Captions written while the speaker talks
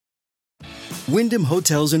Wyndham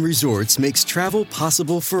Hotels and Resorts makes travel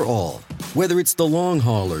possible for all. Whether it's the long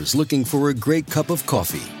haulers looking for a great cup of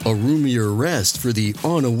coffee, a roomier rest for the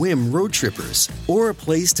on-a-whim road trippers, or a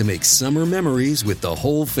place to make summer memories with the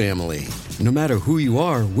whole family. No matter who you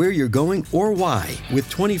are, where you're going, or why, with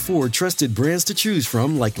 24 trusted brands to choose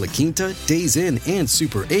from like La Quinta, Days Inn, and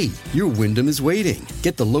Super 8, your Wyndham is waiting.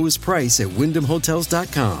 Get the lowest price at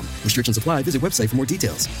WyndhamHotels.com. Restrictions apply. Visit website for more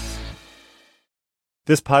details.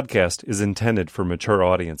 This podcast is intended for mature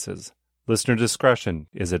audiences. Listener discretion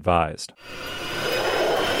is advised.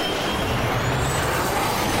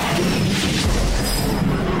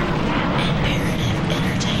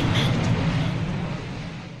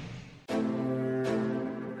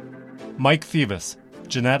 Mike Thevis,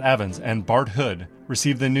 Jeanette Evans, and Bart Hood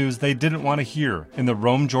received the news they didn't want to hear in the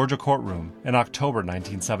Rome, Georgia courtroom in October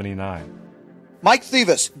 1979. Mike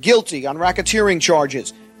Thevis, guilty on racketeering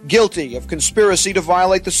charges. Guilty of conspiracy to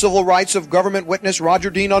violate the civil rights of government witness Roger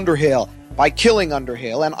Dean Underhill by killing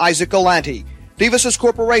Underhill and Isaac Galanti. Thevis's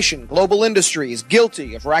corporation, Global Industries,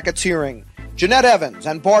 guilty of racketeering. Jeanette Evans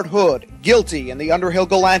and Bart Hood, guilty in the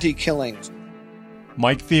Underhill-Galanti killings.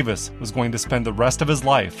 Mike Thevis was going to spend the rest of his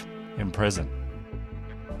life in prison.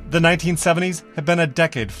 The 1970s had been a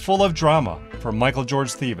decade full of drama for Michael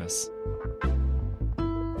George Thevis.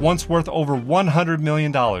 Once worth over $100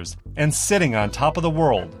 million and sitting on top of the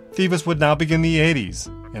world, Thevis would now begin the 80s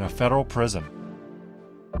in a federal prison.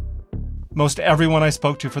 Most everyone I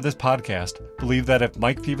spoke to for this podcast believed that if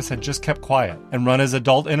Mike Thevis had just kept quiet and run his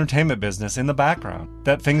adult entertainment business in the background,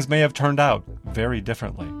 that things may have turned out very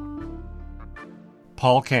differently.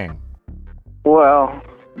 Paul King. Well,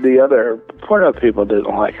 the other porno people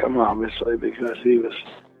didn't like him, obviously, because he was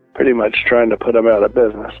pretty much trying to put him out of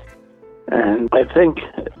business. And I think,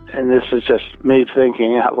 and this is just me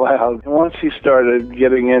thinking out loud, once he started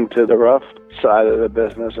getting into the rough side of the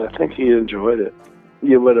business, I think he enjoyed it.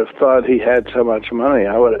 You would have thought he had so much money,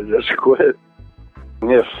 I would have just quit.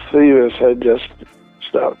 If Thevis had just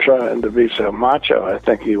stopped trying to be so macho, I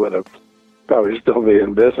think he would have probably still be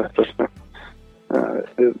in business.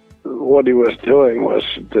 What he was doing was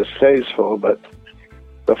distasteful, but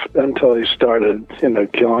until he started,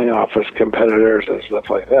 killing off his competitors and stuff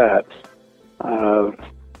like that,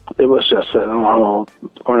 it was just a normal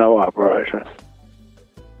porno operation.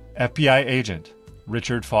 FBI agent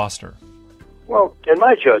Richard Foster. Well, in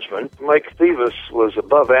my judgment, Mike Thevis was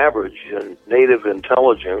above average in native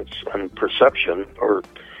intelligence and perception, or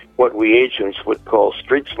what we agents would call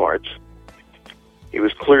street smarts. He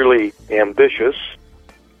was clearly ambitious.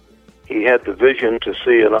 He had the vision to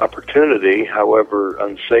see an opportunity, however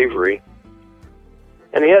unsavory.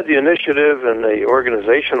 And he had the initiative and the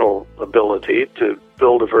organizational ability to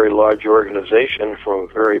build a very large organization from a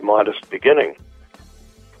very modest beginning.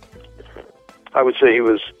 I would say he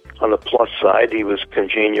was on the plus side. He was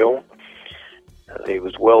congenial. He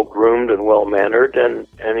was well-groomed and well-mannered, and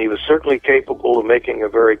he was certainly capable of making a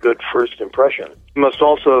very good first impression. He must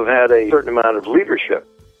also have had a certain amount of leadership.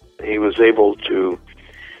 He was able to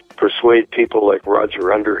persuade people like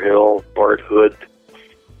Roger Underhill, Bart Hood,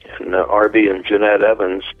 and Arby and Jeanette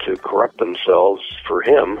Evans to corrupt themselves for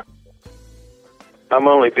him. I'm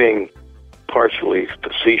only being partially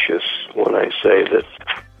facetious when I say that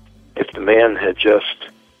if the man had just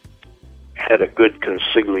had a good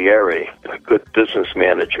consigliere, a good business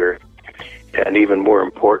manager, and even more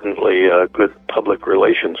importantly, a good public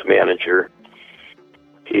relations manager,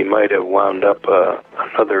 he might have wound up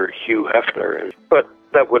another Hugh Hefner. But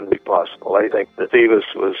that wouldn't be possible. I think that Thevis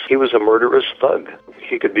was a murderous thug.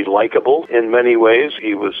 He could be likable in many ways.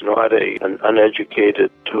 He was not an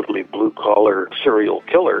uneducated, totally blue-collar serial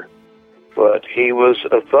killer, but he was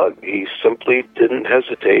a thug. He simply didn't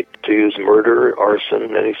hesitate to use murder,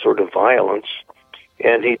 arson, any sort of violence,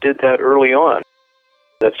 and he did that early on.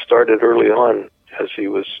 That started early on as he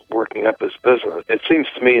was working up his business. It seems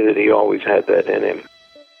to me that he always had that in him.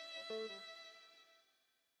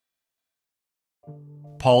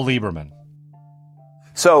 Paul Lieberman.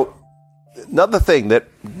 So, another thing that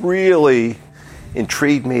really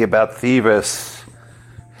intrigued me about Thevis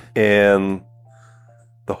and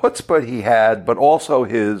the chutzpah he had, but also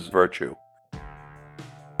his virtue.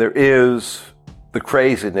 There is the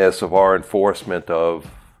craziness of our enforcement of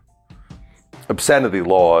obscenity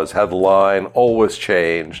laws, how the line always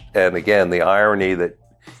changed, and again, the irony that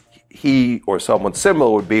he or someone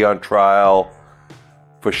similar would be on trial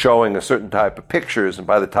for showing a certain type of pictures, and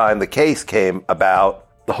by the time the case came about,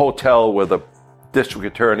 the hotel where the district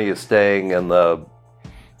attorney is staying and the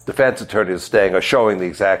defense attorney is staying are showing the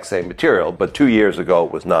exact same material, but 2 years ago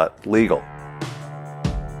it was not legal.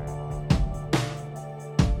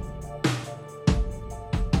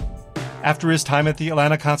 After his time at the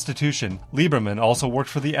Atlanta Constitution, Lieberman also worked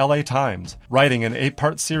for the LA Times, writing an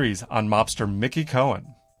 8-part series on mobster Mickey Cohen.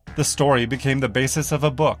 The story became the basis of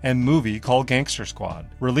a book and movie called Gangster Squad,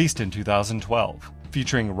 released in 2012,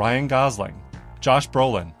 featuring Ryan Gosling, Josh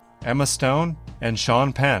Brolin, Emma Stone, and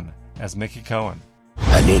Sean Penn as Mickey Cohen.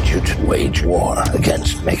 I need you to wage war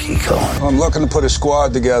against Mickey Cohen. I'm looking to put a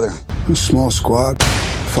squad together. A small squad,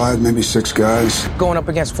 5, maybe 6 guys. Going up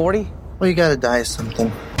against 40? Well, you gotta die of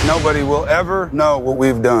something. Nobody will ever know what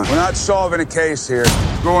we've done. We're not solving a case here.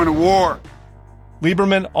 We're going to war.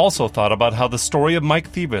 Lieberman also thought about how the story of Mike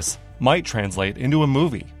Thieves might translate into a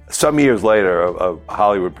movie. Some years later, a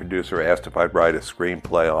Hollywood producer asked if I'd write a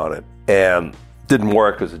screenplay on it, and didn't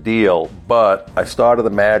work as a deal, but I started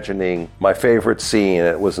imagining my favorite scene, and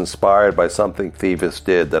it was inspired by something Thieves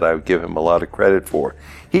did that I would give him a lot of credit for.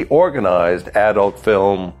 He organized adult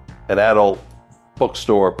film and adult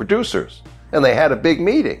bookstore producers, and they had a big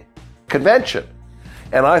meeting, convention,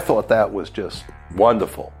 and I thought that was just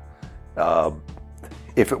wonderful.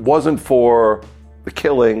 If it wasn't for the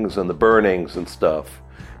killings and the burnings and stuff,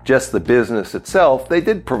 just the business itself, they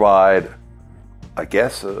did provide, I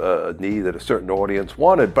guess, a need that a certain audience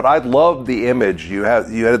wanted. But I loved the image. You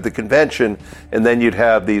had the convention, and then you'd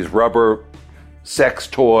have these rubber sex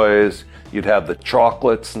toys. You'd have the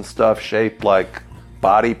chocolates and stuff shaped like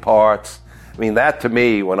body parts. I mean, that to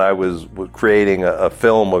me, when I was creating a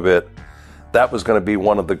film of it, that was going to be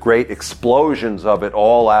one of the great explosions of it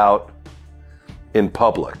all out in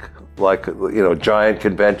public, like, giant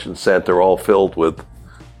convention center all filled with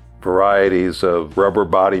varieties of rubber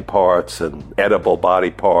body parts and edible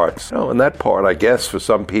body parts. And that part, I guess, for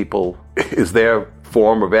some people is their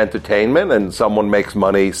form of entertainment, and someone makes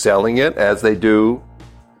money selling it, as they do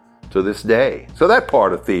to this day. So that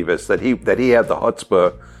part of Thieves, that he had the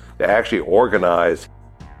chutzpah to actually organize.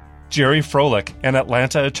 Jerry Froelich, an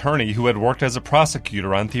Atlanta attorney who had worked as a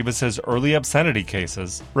prosecutor on Thieves' early obscenity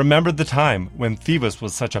cases, remembered the time when Thieves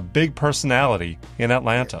was such a big personality in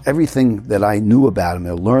Atlanta. Everything that I knew about him,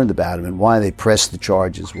 I learned about him, and why they pressed the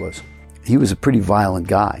charges was he was a pretty violent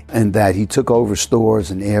guy, and that he took over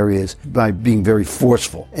stores and areas by being very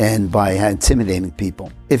forceful and by intimidating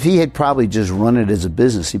people. If he had probably just run it as a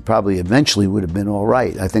business, he probably eventually would have been all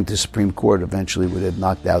right. I think the Supreme Court eventually would have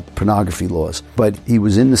knocked out pornography laws. But he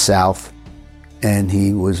was in the South, and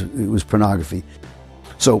it was pornography.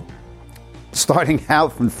 So starting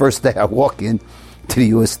out from the first day I walk in to the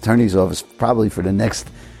U.S. Attorney's Office, probably for the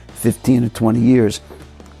next 15 or 20 years,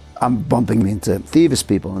 I'm bumping into Thieves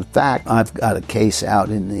people. In fact, I've got a case out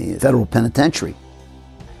in the federal penitentiary.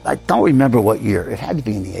 I don't remember what year. It had to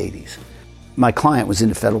be in the 80s. My client was in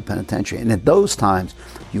the federal penitentiary. And at those times,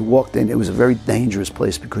 you walked in. It was a very dangerous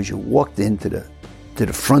place because you walked into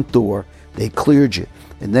the front door. They cleared you.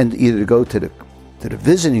 And then either to go to the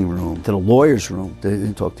visiting room, to the lawyer's room,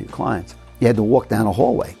 to talk to your clients, you had to walk down a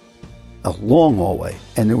hallway, a long hallway.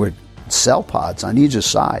 And there were cell pods on either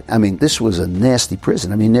side. I mean, this was a nasty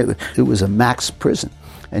prison. I mean, it was a max prison.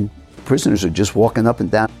 And prisoners are just walking up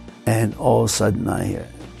and down. And all of a sudden I hear,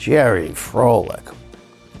 Jerry Froelich,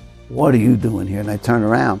 what are you doing here? And I turn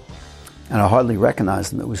around and I hardly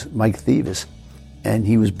recognized him. It was Mike Thieves. And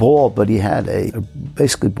he was bald, but he had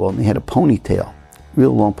basically bald, and he had a ponytail,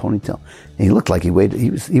 real long ponytail. And he looked like he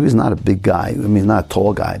was not a big guy. I mean, not a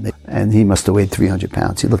tall guy. And he must have weighed 300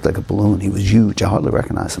 pounds. He looked like a balloon. He was huge. I hardly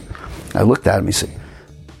recognized him. I looked at him, he said,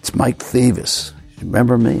 it's Mike Thieves. You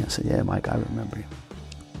remember me? I said, yeah, Mike, I remember you.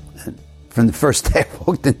 And from the first day I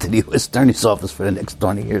walked into the U.S. Attorney's Office for the next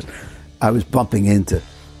 20 years, I was bumping into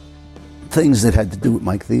things that had to do with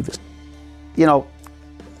Mike Thieves.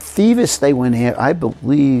 Thieves, they went here. I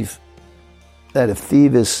believe that if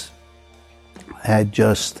Thieves had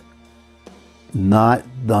just not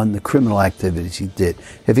done the criminal activities he did,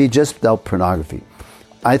 if he just dealt pornography,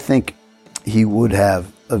 I think he would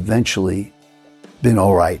have eventually been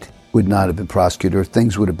all right, would not have been prosecuted, or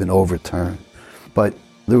things would have been overturned. But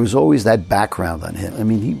there was always that background on him. I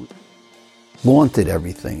mean, he flaunted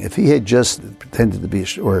everything. If he had just pretended to be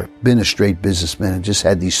or been a straight businessman and just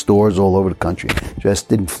had these stores all over the country, just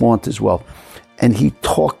didn't flaunt as well. And he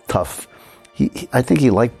talked tough. I think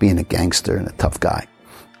he liked being a gangster and a tough guy.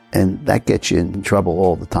 And that gets you in trouble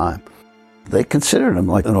all the time. They considered him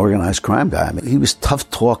like an organized crime guy. I mean, he was tough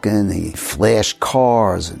talking. He flashed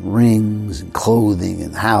cars and rings and clothing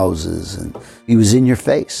and houses, and he was in your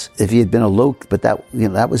face. If he had been a loc, but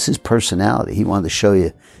that was his personality. He wanted to show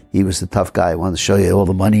you he was the tough guy. He wanted to show you all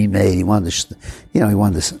the money he made. He wanted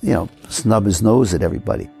to, snub his nose at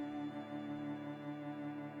everybody.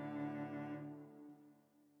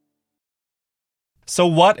 So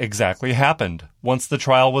what exactly happened once the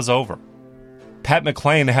trial was over? Pat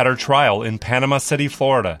McClane had her trial in Panama City,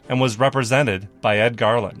 Florida, and was represented by Ed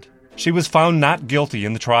Garland. She was found not guilty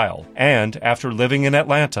in the trial, and, after living in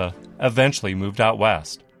Atlanta, eventually moved out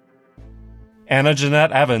west. Anna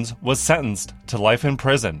Jeanette Evans was sentenced to life in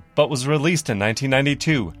prison, but was released in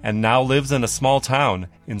 1992 and now lives in a small town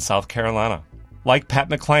in South Carolina. Like Pat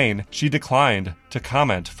McClane, she declined to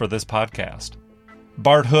comment for this podcast.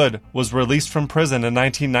 Bart Hood was released from prison in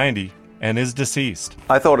 1990 and is deceased.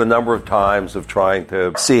 I thought a number of times of trying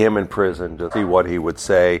to see him in prison to see what he would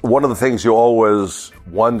say. One of the things you always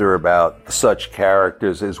wonder about such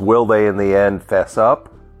characters is, will they in the end fess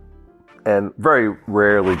up? And very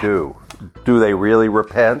rarely do. Do they really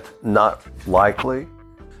repent? Not likely.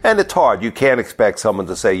 And it's hard. You can't expect someone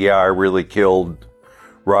to say, yeah, I really killed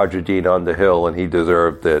Roger Dean Underhill and he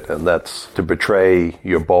deserved it. And that's to betray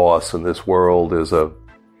your boss in this world is a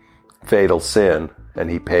fatal sin. And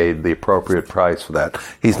he paid the appropriate price for that.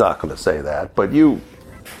 He's not going to say that. But you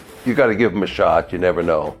got to give him a shot. You never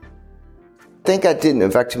know. I think that didn't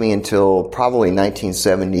affect me until probably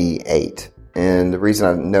 1978. And the reason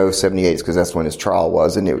I know 78 is because that's when his trial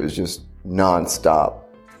was, and it was just nonstop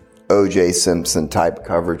O.J. Simpson type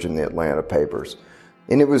coverage in the Atlanta papers.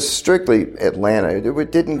 And it was strictly Atlanta.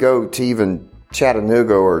 It didn't go to even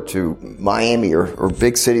Chattanooga or to Miami or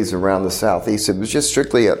big cities around the Southeast. It was just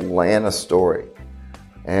strictly Atlanta story.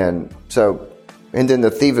 And so, and then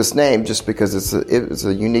the Thieves name, just because it was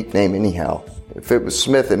a unique name anyhow. If it was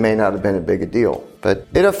Smith, it may not have been a big a deal. But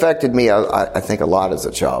it affected me, I think, a lot as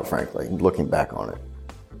a child, frankly, looking back on it.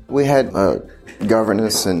 We had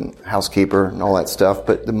governess and housekeeper and all that stuff,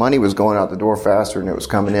 but the money was going out the door faster than it was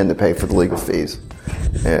coming in to pay for the legal fees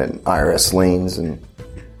and IRS liens. And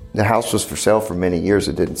the house was for sale for many years.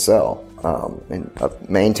 It didn't sell.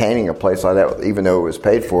 Maintaining a place like that, even though it was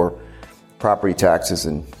paid for, property taxes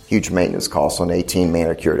and huge maintenance costs on 18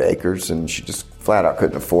 manicured acres, and she just flat out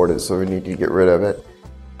couldn't afford it, so we needed to get rid of it.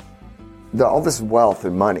 All this wealth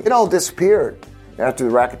and money, it all disappeared after the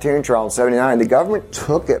racketeering trial in 79. The government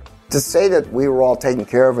took it. To say that we were all taken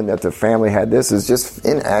care of and that the family had this is just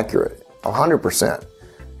inaccurate, 100%.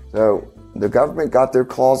 So the government got their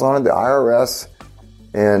claws on it, the IRS,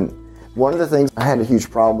 and one of the things I had a huge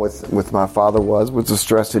problem with my father was the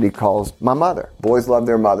stress that he caused my mother. Boys love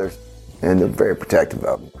their mothers, and they're very protective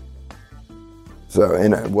of them. So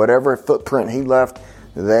in whatever footprint he left,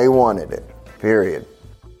 they wanted it, period.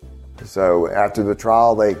 So after the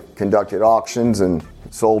trial, they conducted auctions and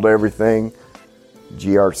sold everything.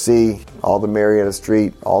 GRC, all the Marietta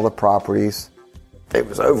Street, all the properties. It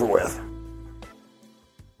was over with.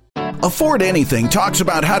 Afford Anything talks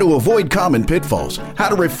about how to avoid common pitfalls, how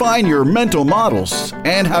to refine your mental models,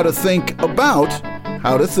 and how to think about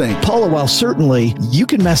how to think. Paula, while certainly you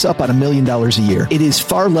can mess up on $1 million a year, it is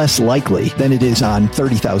far less likely than it is on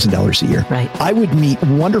 $30,000 a year. Right. I would meet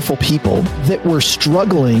wonderful people that were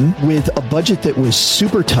struggling with a budget that was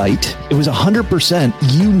super tight. It was 100%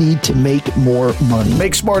 you need to make more money.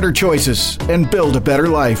 Make smarter choices and build a better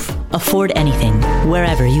life. Afford Anything,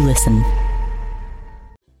 wherever you listen.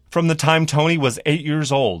 From the time Tony was 8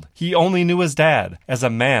 years old, he only knew his dad as a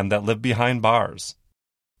man that lived behind bars.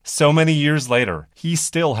 So many years later, he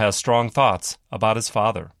still has strong thoughts about his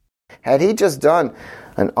father. Had he just done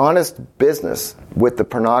an honest business with the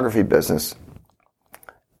pornography business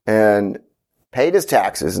and paid his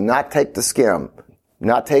taxes, not take the skim,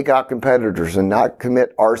 not take out competitors, and not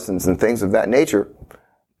commit arsons and things of that nature,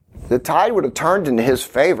 the tide would have turned in his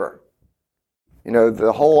favor. You know,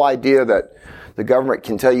 the whole idea that the government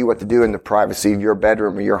can tell you what to do in the privacy of your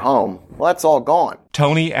bedroom or your home, well, that's all gone.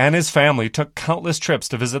 Tony and his family took countless trips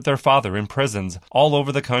to visit their father in prisons all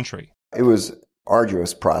over the country. It was an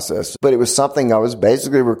arduous process, but it was something I was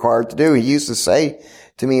basically required to do. He used to say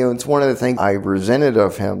to me, and it's one of the things I resented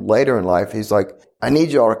of him later in life, he's like, I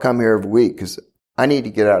need y'all to come here every week because I need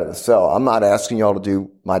to get out of the cell. I'm not asking y'all to do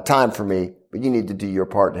my time for me, but you need to do your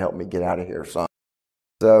part to help me get out of here, son.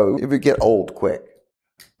 So it would get old quick.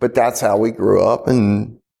 But that's how we grew up,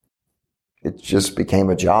 and it just became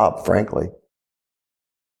a job, frankly.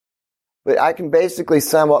 But I can basically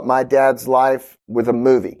sum up my dad's life with a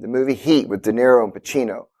movie, the movie Heat with De Niro and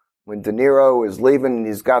Pacino. When De Niro is leaving and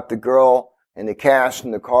he's got the girl and the cash in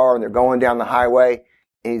the car and they're going down the highway,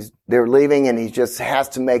 they're leaving and he just has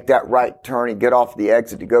to make that right turn and get off the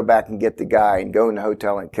exit to go back and get the guy and go in the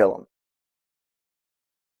hotel and kill him.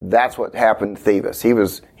 That's what happened to Thieves. He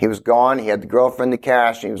was gone. He had the girlfriend, the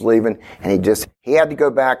cash, and he was leaving, and he had to go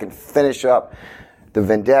back and finish up the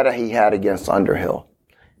vendetta he had against Underhill.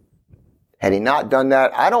 Had he not done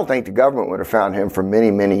that, I don't think the government would have found him for many,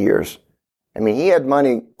 many years. I mean, he had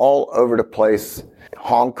money all over the place.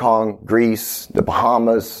 Hong Kong, Greece, the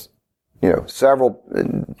Bahamas, several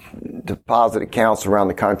deposit accounts around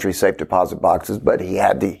the country, safe deposit boxes, but he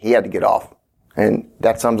had to get off. And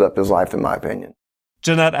that sums up his life, in my opinion.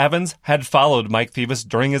 Jeanette Evans had followed Mike Thevis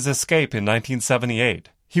during his escape in 1978.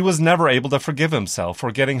 He was never able to forgive himself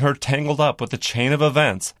for getting her tangled up with the chain of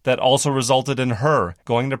events that also resulted in her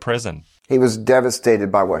going to prison. He was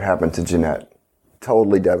devastated by what happened to Jeanette.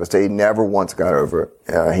 Totally devastated. He never once got over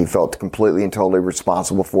it. He felt completely and totally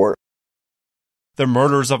responsible for it. The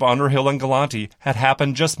murders of Underhill and Galante had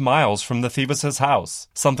happened just miles from the Thevis' house,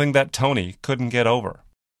 something that Tony couldn't get over.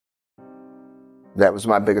 That was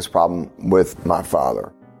my biggest problem with my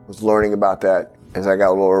father, was learning about that as I got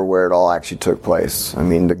older, where it all actually took place. I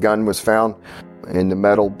mean, the gun was found in the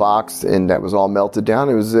metal box, and that was all melted down.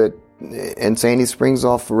 It was in Sandy Springs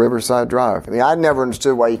off Riverside Drive. I mean, I never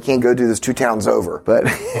understood why you can't go do this 2 towns over, but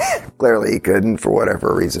clearly he couldn't for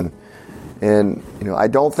whatever reason. And, I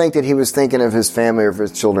don't think that he was thinking of his family or of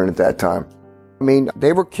his children at that time. I mean,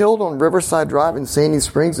 they were killed on Riverside Drive in Sandy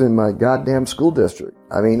Springs in my goddamn school district.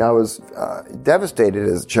 I mean, I was devastated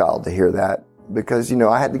as a child to hear that because,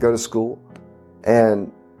 I had to go to school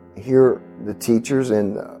and hear the teachers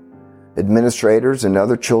and administrators and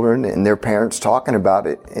other children and their parents talking about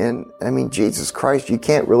it. And, I mean, Jesus Christ, you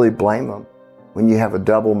can't really blame them when you have a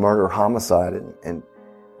double murder homicide and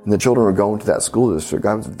the children were going to that school district.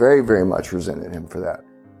 I was very, very much resented him for that.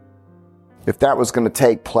 If that was going to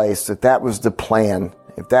take place, if that was the plan,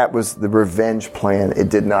 if that was the revenge plan, it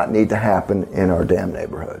did not need to happen in our damn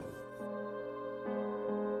neighborhood.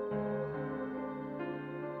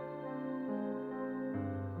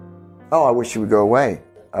 Oh, I wish it would go away.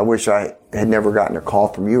 I wish I had never gotten a call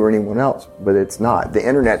from you or anyone else, but it's not. The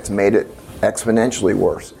internet's made it exponentially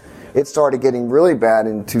worse. It started getting really bad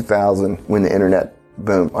in 2000 when the internet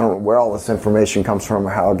boomed. I don't know where all this information comes from or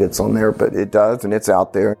how it gets on there, but it does, and it's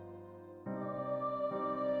out there.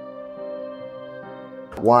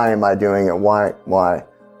 Why am I doing it? Why?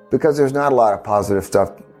 Because there's not a lot of positive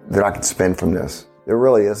stuff that I could spin from this. There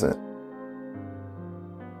really isn't.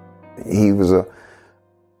 He was a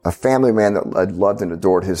family man that loved and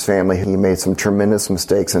adored his family. He made some tremendous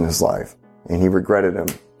mistakes in his life, and he regretted them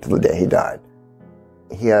to the day he died.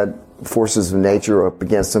 He had forces of nature up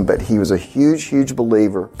against him, but he was a huge, huge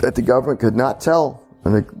believer that the government could not tell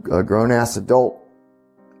a grown-ass adult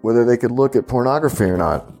whether they could look at pornography or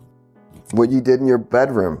not. What you did in your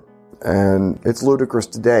bedroom. And it's ludicrous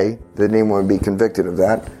today that anyone would be convicted of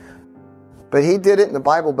that. But he did it in the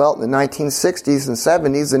Bible Belt in the 1960s and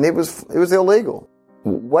 70s, and it was illegal.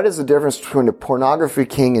 What is the difference between a pornography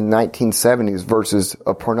king in 1970s versus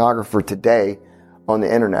a pornographer today on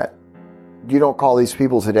the internet? You don't call these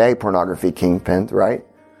people today pornography kingpins, right?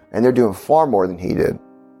 And they're doing far more than he did.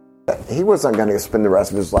 He wasn't going to spend the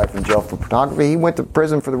rest of his life in jail for pornography. He went to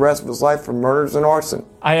prison for the rest of his life for murders and arson.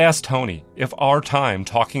 I asked Tony if our time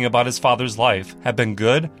talking about his father's life had been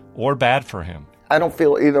good or bad for him. I don't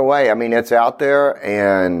feel either way. I mean, it's out there,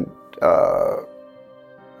 and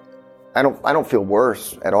I don't feel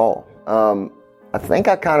worse at all. I think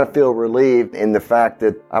I kind of feel relieved in the fact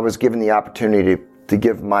that I was given the opportunity to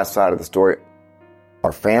give my side of the story.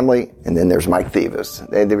 Our family, and then there's Mike Thevis.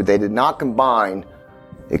 They did not combine,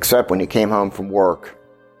 except when he came home from work.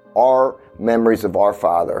 Our memories of our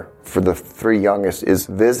father for the 3 youngest is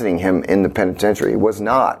visiting him in the penitentiary. It was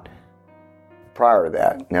not prior to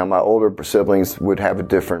that. Now, my older siblings would have a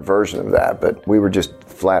different version of that, but we were just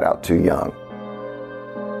flat out too young.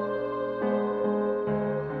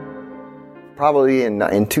 Probably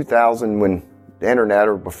in 2000, when the internet,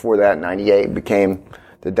 or before that, 98, became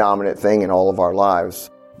the dominant thing in all of our lives.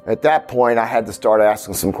 At that point, I had to start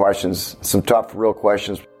asking some questions, some tough, real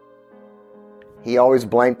questions. He always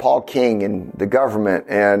blamed Paul King and the government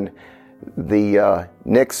and the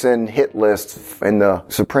Nixon hit list and the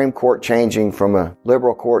Supreme Court changing from a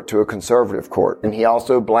liberal court to a conservative court. And he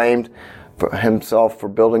also blamed himself for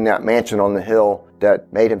building that mansion on the hill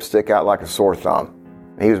that made him stick out like a sore thumb.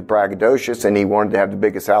 He was braggadocious, and he wanted to have the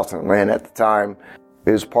biggest house in Atlanta at the time.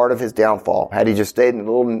 It was part of his downfall. Had he just stayed in a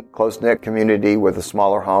little close-knit community with a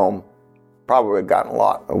smaller home, probably would have gotten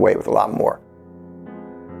away with a lot more.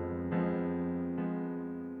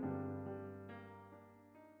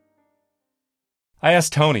 I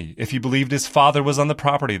asked Tony if he believed his father was on the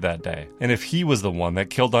property that day, and if he was the one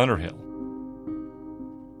that killed Underhill.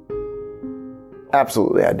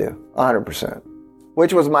 Absolutely, I do. 100%.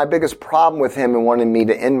 Which was my biggest problem with him and wanting me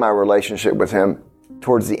to end my relationship with him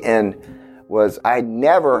towards the end, was I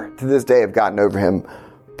never, to this day, have gotten over him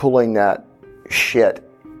pulling that shit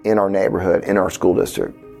in our neighborhood, in our school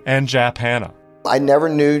district. And Jap Hanna. I never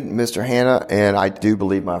knew Mr. Hanna, and I do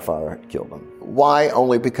believe my father had killed him. Why?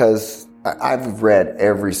 Only because I've read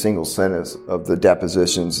every single sentence of the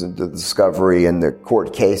depositions and the discovery and the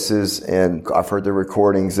court cases, and I've heard the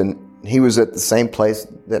recordings, and he was at the same place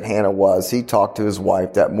that Hannah was. He talked to his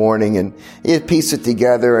wife that morning, and he had pieced it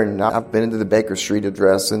together, and I've been into the Baker Street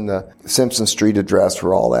address and the Simpson Street address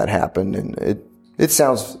where all that happened, and it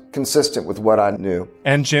sounds consistent with what I knew.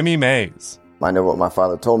 And Jimmy Mays. I know what my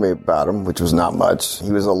father told me about him, which was not much.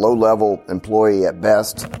 He was a low-level employee at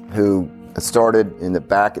best who started in the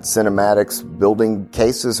back at Cinematics building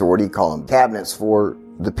cases, or what do you call them, cabinets for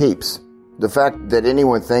the peeps. The fact that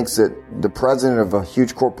anyone thinks that the president of a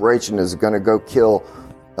huge corporation is going to go kill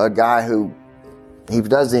a guy who he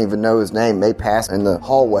doesn't even know his name, may pass in the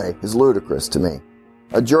hallway, is ludicrous to me.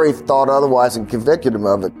 A jury thought otherwise and convicted him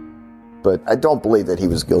of it, but I don't believe that he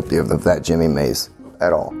was guilty of that Jimmy Mays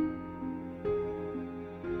at all.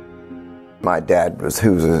 My dad was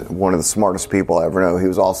one of the smartest people I ever know. He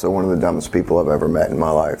was also one of the dumbest people I've ever met in my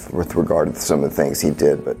life with regard to some of the things he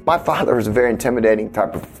did. But my father was a very intimidating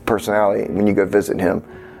type of personality when you go visit him.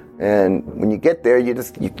 And when you get there,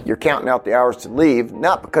 you're counting out the hours to leave,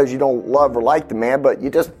 not because you don't love or like the man, but you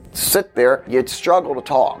just sit there, you struggle to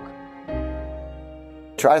talk.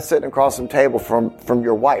 Try sitting across some table from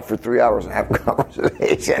your wife for 3 hours and have a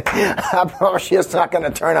conversation. I promise you it's not going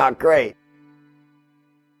to turn out great.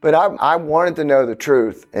 But I wanted to know the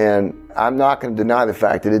truth, and I'm not going to deny the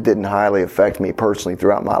fact that it didn't highly affect me personally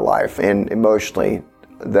throughout my life and emotionally,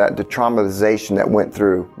 that the traumatization that went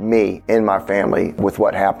through me and my family with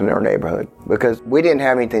what happened in our neighborhood. Because we didn't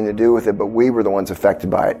have anything to do with it, but we were the ones affected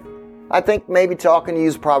by it. I think maybe talking to you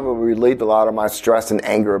has probably relieved a lot of my stress and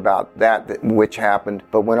anger about that which happened.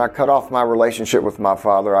 But when I cut off my relationship with my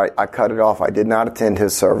father, I cut it off. I did not attend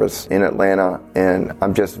his service in Atlanta, and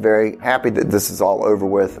I'm just very happy that this is all over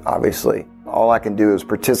with, obviously. All I can do is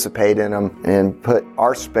participate in them and put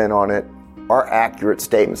our spin on it, our accurate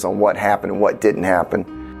statements on what happened and what didn't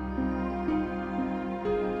happen.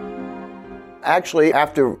 Actually,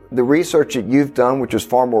 after the research that you've done, which is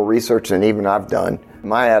far more research than even I've done,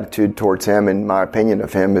 my attitude towards him and my opinion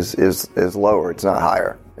of him is lower. It's not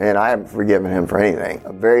higher. And I haven't forgiven him for anything.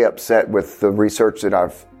 I'm very upset with the research that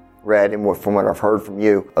I've read and from what I've heard from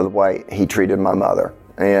you of the way he treated my mother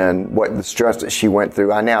and what the stress that she went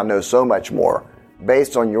through. I now know so much more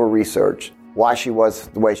based on your research, why she was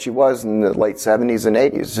the way she was in the late 70s and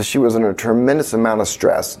 80s. So she was under a tremendous amount of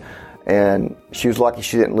stress, and she was lucky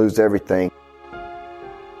she didn't lose everything.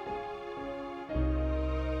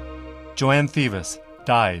 JoAnn Thevis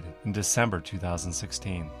died in December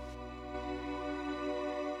 2016.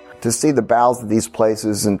 To see the bowels of these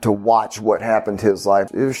places and to watch what happened to his life,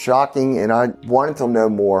 it was shocking, and I wanted to know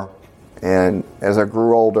more. And as I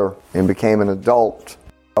grew older and became an adult,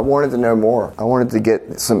 I wanted to know more. I wanted to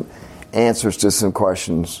get some answers to some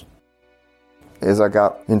questions. As I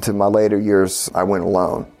got into my later years, I went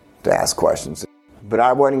alone to ask questions. But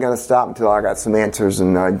I wasn't going to stop until I got some answers,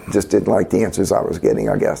 and I just didn't like the answers I was getting,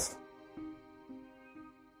 I guess.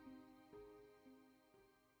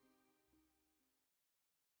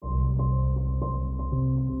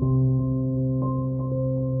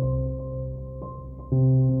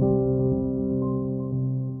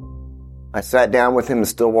 I sat down with him in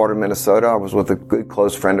Stillwater, Minnesota. I was with a good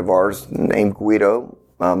close friend of ours named Guido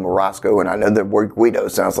Morosco, and I know the word Guido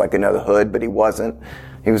sounds like another hood, but he wasn't.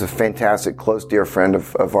 He was a fantastic, close, dear friend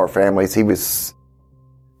of our families. He was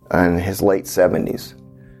in his late 70s.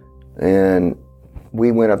 And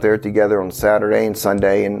we went up there together on Saturday and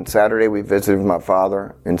Sunday, and Saturday we visited with my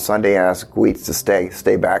father, and Sunday I asked Guido to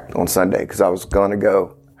stay back on Sunday because I was going to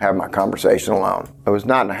go have my conversation alone. I was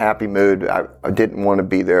not in a happy mood. I didn't want to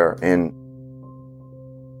be there, and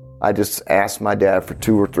I just asked my dad for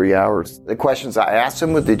 2 or 3 hours. The questions I asked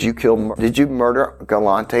him was, did you murder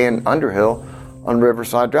Galante and Underhill on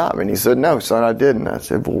Riverside Drive? And he said, no, son, I didn't. I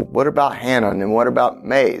said, well, what about Hannah, and what about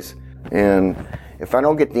Mays? And if I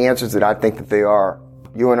don't get the answers that I think that they are,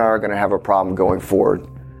 you and I are going to have a problem going forward.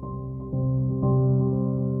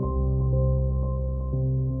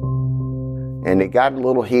 And it got a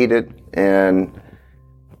little heated, and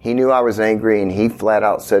he knew I was angry, and he flat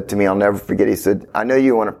out said to me, I'll never forget, he said, I know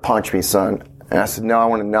you want to punch me, son. And I said, no, I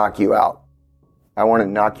want to knock you out. I want to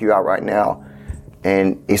knock you out right now.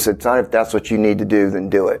 And he said, son, if that's what you need to do, then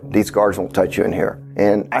do it. These guards won't touch you in here.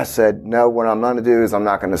 And I said, no, what I'm going to do is I'm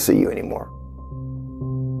not going to see you anymore.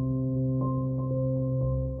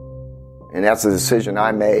 And that's a decision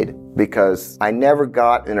I made because I never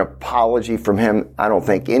got an apology from him. I don't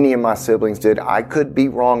think any of my siblings did. I could be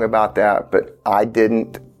wrong about that, but I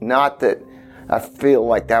didn't. Not that I feel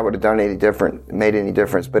like that would have made any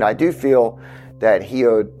difference, but I do feel that he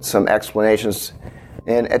owed some explanations.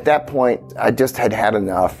 And at that point, I just had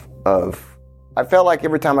enough. I felt like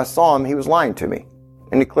every time I saw him, he was lying to me.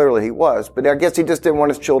 And clearly he was, but I guess he just didn't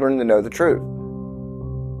want his children to know the truth.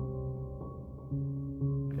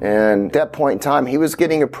 And at that point in time, he was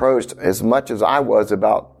getting approached as much as I was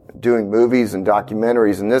about doing movies and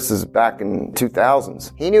documentaries, and this is back in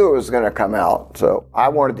 2000s. He knew it was going to come out, so I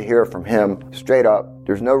wanted to hear from him straight up.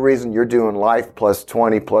 There's no reason you're doing life plus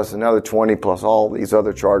 20 plus another 20 plus all these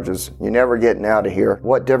other charges. You're never getting out of here.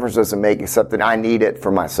 What difference does it make except that I need it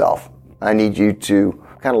for myself? I need you to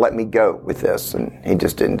kind of let me go with this, and he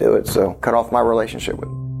just didn't do it, so cut off my relationship with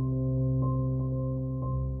him.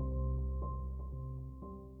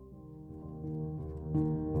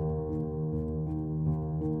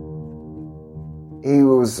 He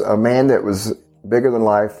was a man that was bigger than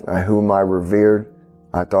life, whom I revered.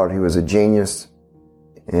 I thought he was a genius.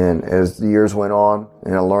 And as the years went on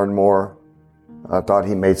and I learned more, I thought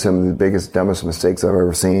he made some of the biggest, dumbest mistakes I've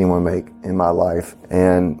ever seen anyone make in my life.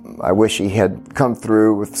 And I wish he had come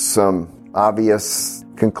through with some obvious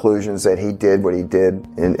conclusions that he did what he did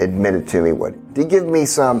and admitted to me what. He gave me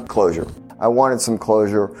some closure. I wanted some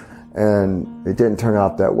closure, and it didn't turn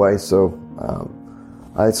out that way. So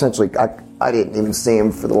I didn't even see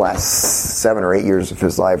him for the last 7 or 8 years of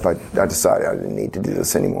his life. I decided I didn't need to do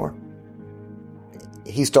this anymore.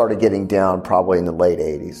 He started getting down probably in the late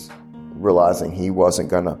 80s, realizing he wasn't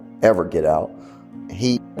going to ever get out.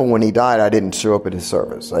 When he died, I didn't show up at his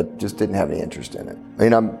service. I just didn't have any interest in it. I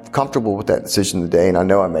mean, I'm comfortable with that decision today, and I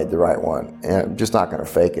know I made the right one, and I'm just not going to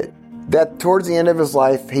fake it. That towards the end of his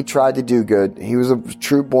life, he tried to do good. He was a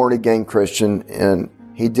true born-again Christian, and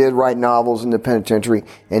he did write novels in the penitentiary,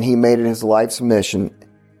 and he made it his life's mission,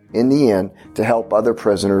 in the end, to help other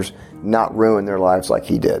prisoners not ruin their lives like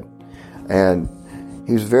he did. And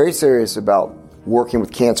he was very serious about working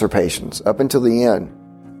with cancer patients. Up until the end,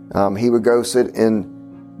 he would go sit in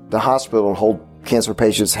the hospital and hold cancer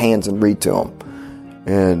patients' hands and read to them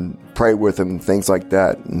and pray with them and things like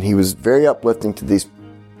that. And he was very uplifting to these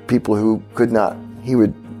people who could not. He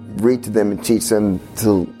would read to them and teach them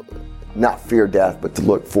to not fear death, but to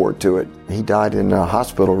look forward to it. He died in a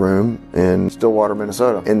hospital room in Stillwater,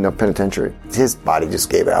 Minnesota, in the penitentiary. His body just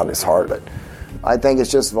gave out, his heart. But I think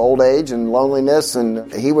it's just old age and loneliness,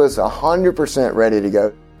 and he was 100% ready to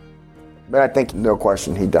go. But I think, no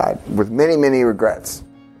question, he died with many, many regrets.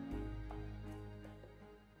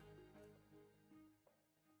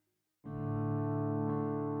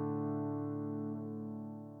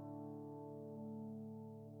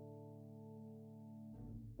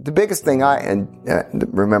 The biggest thing I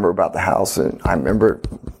remember about the house, and I remember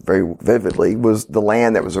very vividly, was the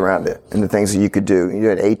land that was around it and the things that you could do. You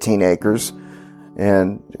had 18 acres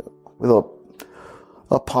and with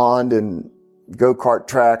a pond and go-kart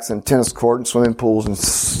tracks and tennis court and swimming pools and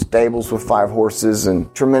stables with 5 horses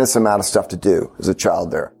and tremendous amount of stuff to do as a child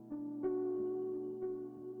there.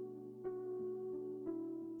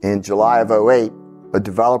 In July of 2008, a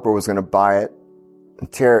developer was going to buy it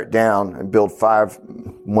and tear it down and build 5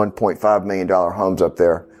 $1.5 million homes up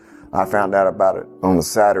there. I found out about it on a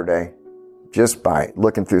Saturday just by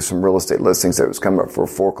looking through some real estate listings that was coming up for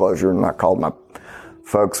foreclosure, and I called my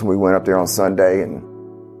folks and we went up there on Sunday and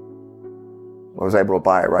I was able to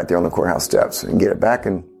buy it right there on the courthouse steps and get it back,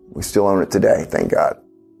 and we still own it today, thank God.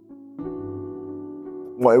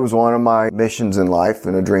 Well, it was one of my missions in life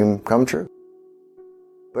and a dream come true.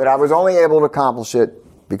 But I was only able to accomplish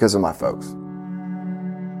it because of my folks.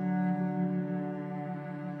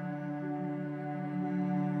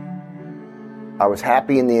 I was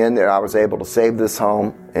happy in the end that I was able to save this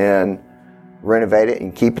home and renovate it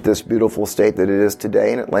and keep it this beautiful state that it is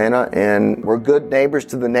today in Atlanta. And we're good neighbors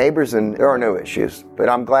to the neighbors, and there are no issues. But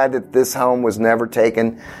I'm glad that this home was never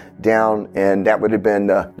taken down, and that would have been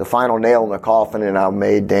the final nail in the coffin, and I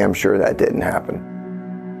made damn sure that didn't happen.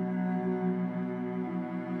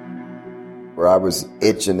 Where I was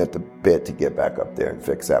itching at the bit to get back up there and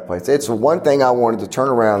fix that place. It's one thing I wanted to turn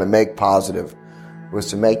around and make positive, was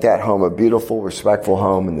to make that home a beautiful, respectful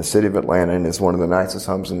home in the city of Atlanta, and it's one of the nicest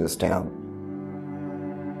homes in this town.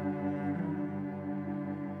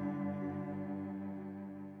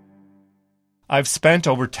 I've spent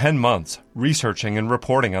over 10 months researching and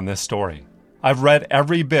reporting on this story. I've read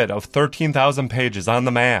every bit of 13,000 pages on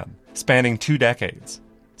the man, spanning 2 decades.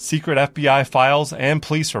 Secret FBI files and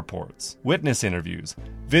police reports, witness interviews,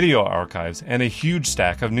 video archives, and a huge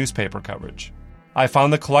stack of newspaper coverage. I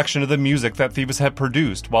found the collection of the music that Thieves had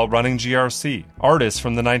produced while running GRC, artists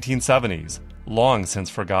from the 1970s, long since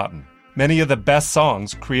forgotten. Many of the best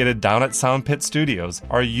songs created down at Sound Pit Studios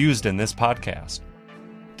are used in this podcast.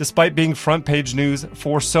 Despite being front-page news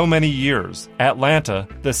for so many years, Atlanta,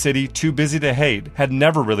 the city too busy to hate, had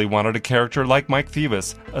never really wanted a character like Mike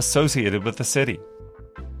Thevis associated with the city.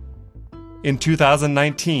 In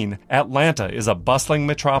 2019, Atlanta is a bustling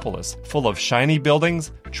metropolis full of shiny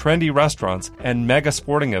buildings, trendy restaurants, and mega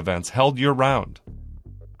sporting events held year-round.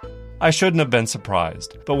 I shouldn't have been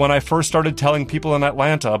surprised, but when I first started telling people in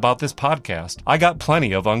Atlanta about this podcast, I got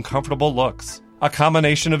plenty of uncomfortable looks. A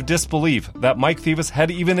combination of disbelief that Mike Thevis had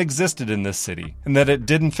even existed in this city, and that it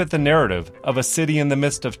didn't fit the narrative of a city in the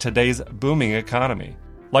midst of today's booming economy.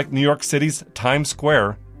 Like New York City's Times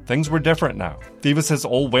Square, things were different now. Thevis's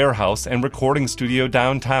old warehouse and recording studio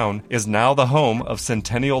downtown is now the home of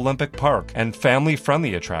Centennial Olympic Park and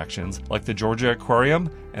family-friendly attractions like the Georgia Aquarium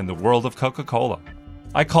and the World of Coca-Cola.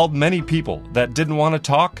 I called many people that didn't want to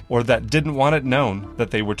talk or that didn't want it known that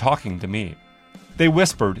they were talking to me. They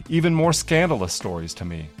whispered even more scandalous stories to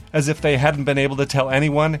me, as if they hadn't been able to tell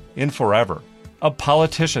anyone in forever. Of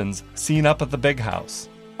politicians seen up at the big house,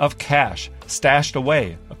 of cash stashed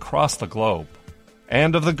away across the globe,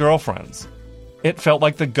 and of the girlfriends. It felt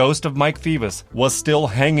like the ghost of Mike Thevis was still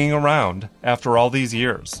hanging around after all these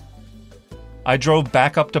years. I drove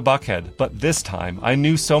back up to Buckhead, but this time I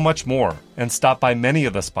knew so much more and stopped by many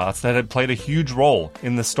of the spots that had played a huge role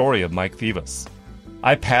in the story of Mike Thevis.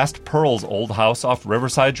 I passed Pearl's old house off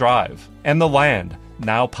Riverside Drive, and the land,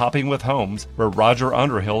 now popping with homes, where Roger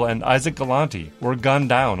Underhill and Isaac Galanti were gunned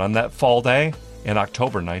down on that fall day in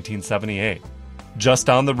October 1978. Just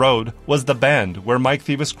down the road was the Bend, where Mike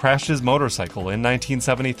Thevis crashed his motorcycle in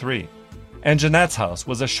 1973. And Jeanette's house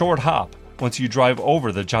was a short hop once you drive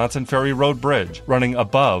over the Johnson Ferry Road Bridge running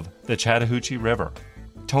above the Chattahoochee River.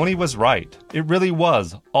 Tony was right. It really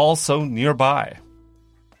was all so nearby.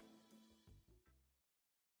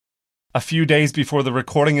 A few days before the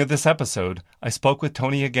recording of this episode, I spoke with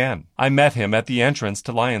Tony again. I met him at the entrance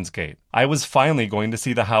to Lionsgate. I was finally going to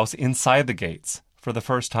see the house inside the gates for the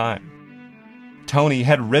first time. Tony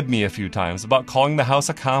had ribbed me a few times about calling the house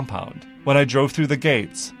a compound. When I drove through the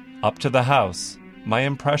gates, up to the house, my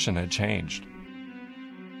impression had changed.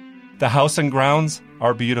 The house and grounds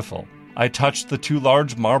are beautiful. I touched the two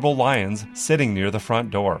large marble lions sitting near the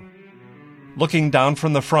front door. Looking down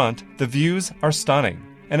from the front, the views are stunning,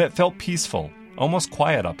 and it felt peaceful, almost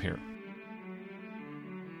quiet up here.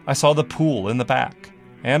 I saw the pool in the back,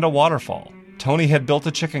 and a waterfall. Tony had built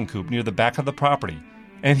a chicken coop near the back of the property,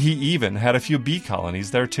 and he even had a few bee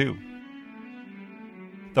colonies there too.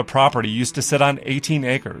 The property used to sit on 18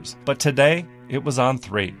 acres, but today it was on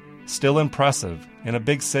 3, still impressive in a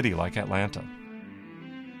big city like Atlanta.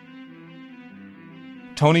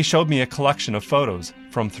 Tony showed me a collection of photos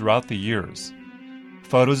from throughout the years.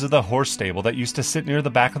 Photos of the horse stable that used to sit near the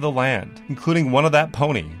back of the land, including one of that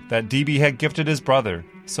pony that DB had gifted his brother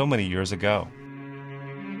so many years ago.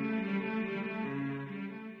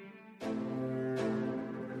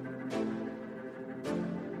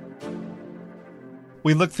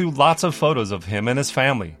 We looked through lots of photos of him and his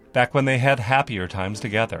family back when they had happier times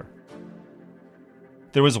together.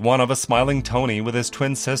 There was one of a smiling Tony with his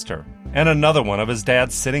twin sister, and another one of his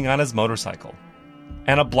dad sitting on his motorcycle,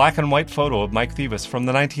 and a black and white photo of Mike Thevis from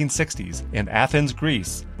the 1960s in Athens,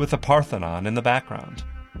 Greece, with the Parthenon in the background.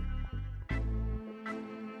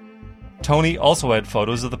 Tony also had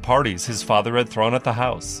photos of the parties his father had thrown at the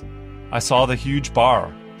house. I saw the huge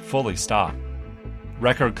bar, fully stocked.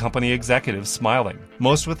 Record company executives smiling,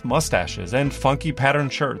 most with mustaches and funky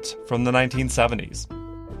patterned shirts from the 1970s.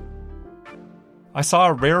 I saw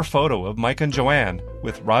a rare photo of Mike and Joanne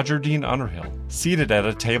with Roger Dean Underhill seated at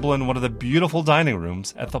a table in one of the beautiful dining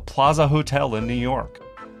rooms at the Plaza Hotel in New York,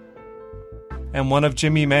 and one of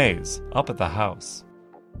Jimmy Mays up at the house.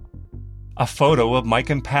 A photo of Mike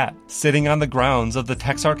and Pat sitting on the grounds of the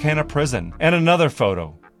Texarkana prison, and another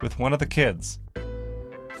photo with one of the kids.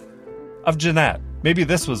 Of Jeanette, maybe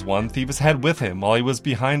this was one Thevis had with him while he was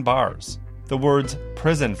behind bars. The words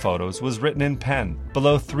 "prison photos" was written in pen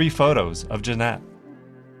below 3 photos of Jeanette.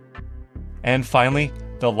 And finally,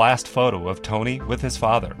 the last photo of Tony with his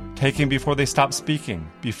father, taken before they stopped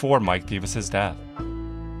speaking before Mike Thevis's death.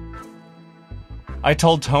 I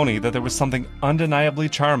told Tony that there was something undeniably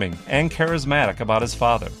charming and charismatic about his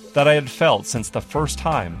father that I had felt since the first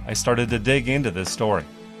time I started to dig into this story.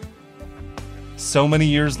 So many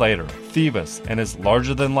years later, Thevis and his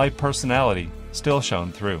larger-than-life personality still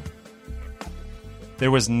shone through. There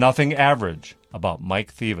was nothing average about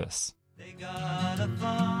Mike Thevis. They got a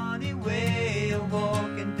funny way of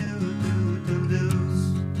walking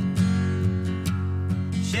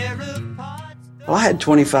Sheriff Potts. Well, I had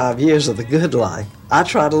 25 years of the good life. I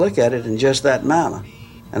try to look at it in just that manner.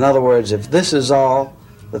 In other words, if this is all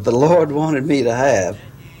that the Lord wanted me to have,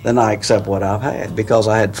 then I accept what I've had, because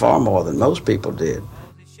I had far more than most people did.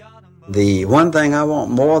 The one thing I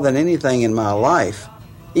want more than anything in my life,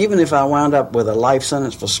 even if I wound up with a life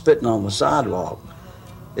sentence for spitting on the sidewalk,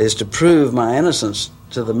 is to prove my innocence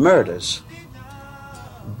to the murders.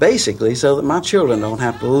 Basically, so that my children don't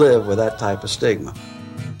have to live with that type of stigma.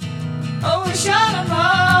 Oh, we shot 'em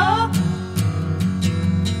up,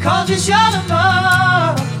 'cause we shot 'em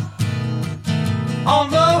up,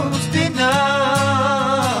 almost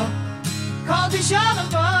enough, 'cause we shot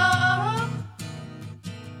 'em up,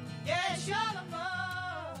 yeah, shot 'em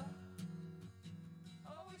up,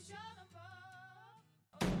 oh, we shot 'em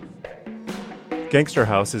up. Gangster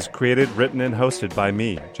House is created, written, and hosted by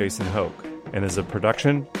me, Jason Hoke, and is a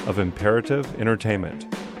production of Imperative Entertainment.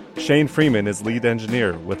 Shane Freeman is lead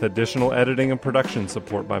engineer, with additional editing and production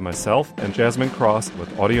support by myself and Jasmine Cross,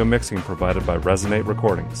 with audio mixing provided by Resonate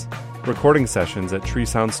Recordings. Recording sessions at Tree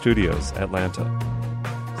Sound Studios, Atlanta.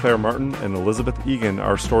 Claire Martin and Elizabeth Egan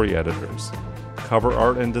are story editors. Cover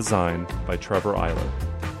art and design by Trevor Eiler.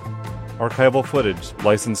 Archival footage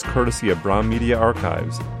licensed courtesy of Brown Media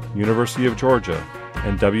Archives, University of Georgia,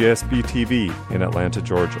 and WSB-TV in Atlanta,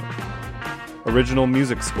 Georgia. Original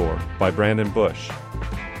music score by Brandon Bush.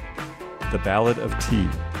 The Ballad of T,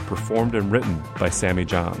 performed and written by Sammy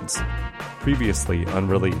Johns. Previously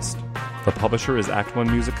unreleased. The publisher is Act One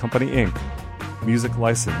Music Company, Inc. Music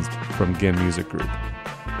licensed from GIM Music Group.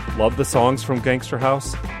 Love the songs from Gangster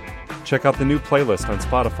House? Check out the new playlist on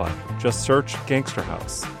Spotify. Just search Gangster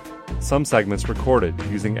House. Some segments recorded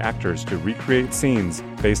using actors to recreate scenes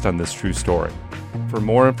based on this true story. For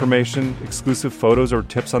more information, exclusive photos, or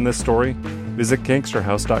tips on this story, visit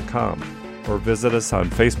gangsterhouse.com or visit us on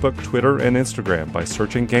Facebook, Twitter, and Instagram by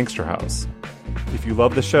searching Gangster House. If you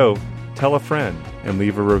love the show, tell a friend and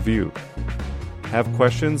leave a review. Have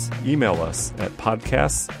questions? Email us at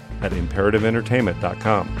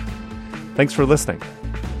podcasts@imperativeentertainment.com. Thanks for listening.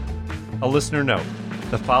 A listener note.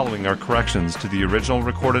 The following are corrections to the original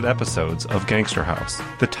recorded episodes of Gangster House.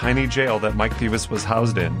 The tiny jail that Mike Thevis was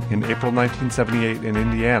housed in April 1978 in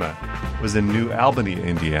Indiana was in New Albany,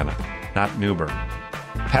 Indiana, not Newbern.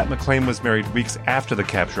 Pat McLean was married weeks after the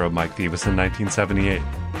capture of Mike Thevis in 1978,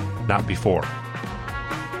 not before.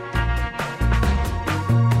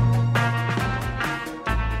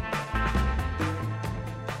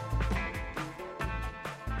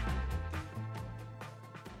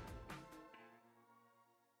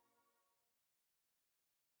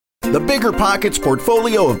 The Bigger Pockets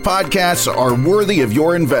portfolio of podcasts are worthy of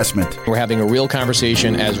your investment. We're having a real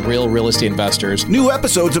conversation as real estate investors. New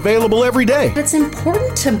episodes available every day. It's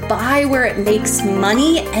important to buy where it makes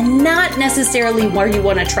money and not necessarily where you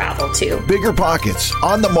want to travel to. Bigger Pockets,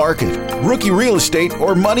 On the Market, Rookie Real Estate,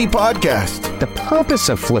 or Money Podcast. The purpose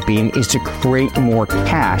of flipping is to create more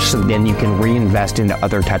cash so then you can reinvest into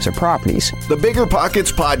other types of properties. The Bigger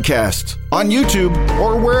Pockets Podcast, on YouTube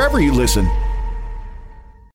or wherever you listen.